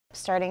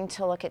Starting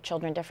to look at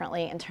children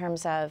differently in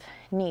terms of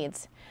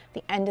needs. At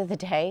the end of the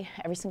day,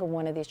 every single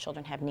one of these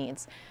children have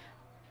needs.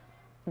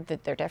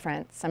 They're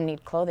different. Some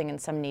need clothing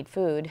and some need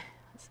food.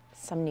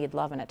 Some need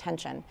love and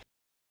attention.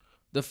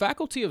 The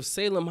faculty of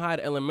Salem Hyde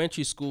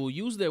Elementary School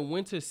use their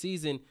winter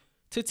season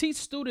to teach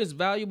students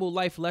valuable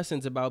life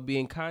lessons about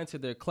being kind to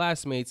their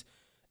classmates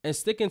and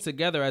sticking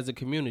together as a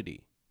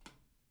community.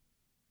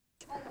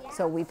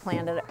 So we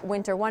planned a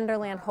winter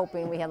wonderland,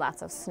 hoping we had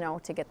lots of snow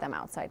to get them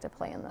outside to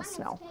play in the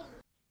snow.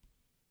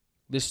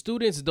 The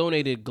students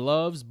donated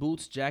gloves,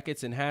 boots,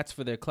 jackets, and hats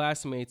for their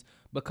classmates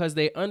because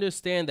they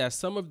understand that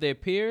some of their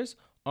peers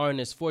aren't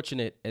as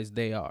fortunate as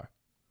they are.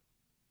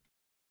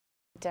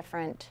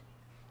 Different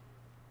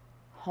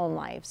home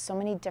lives, so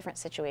many different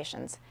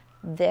situations.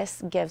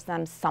 This gives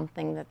them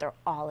something that they're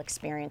all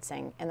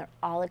experiencing, and they're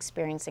all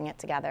experiencing it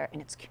together, and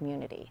it's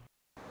community.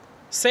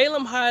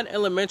 Salem Hyde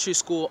Elementary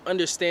School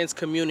understands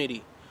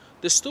community.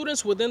 The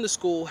students within the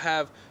school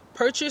have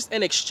purchased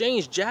and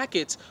exchanged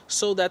jackets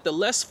so that the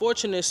less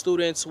fortunate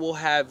students will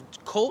have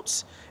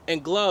coats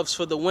and gloves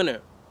for the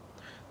winter.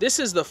 This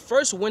is the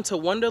first Winter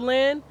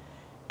Wonderland,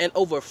 and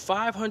over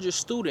 500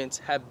 students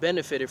have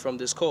benefited from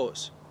this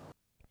cause.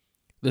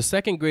 The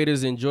second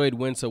graders enjoyed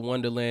Winter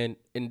Wonderland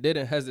and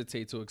didn't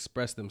hesitate to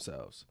express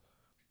themselves.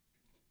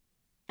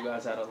 You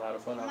guys had a lot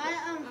of fun out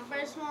there. My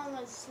first one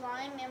was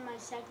slime, and my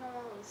second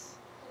one was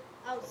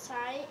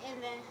outside,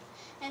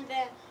 and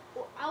then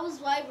I was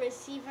wide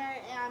receiver,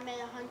 and I made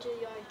a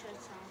 100-yard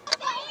touchdown.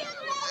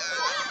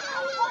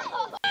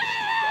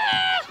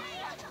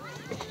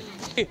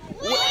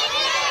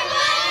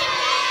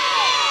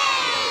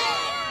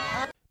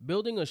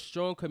 Building a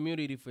strong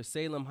community for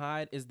Salem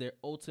Hyde is their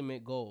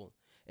ultimate goal,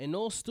 and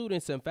all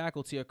students and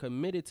faculty are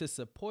committed to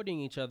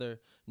supporting each other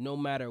no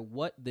matter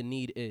what the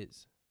need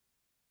is.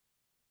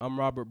 I'm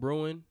Robert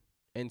Bruin,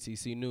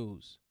 NCC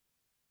News.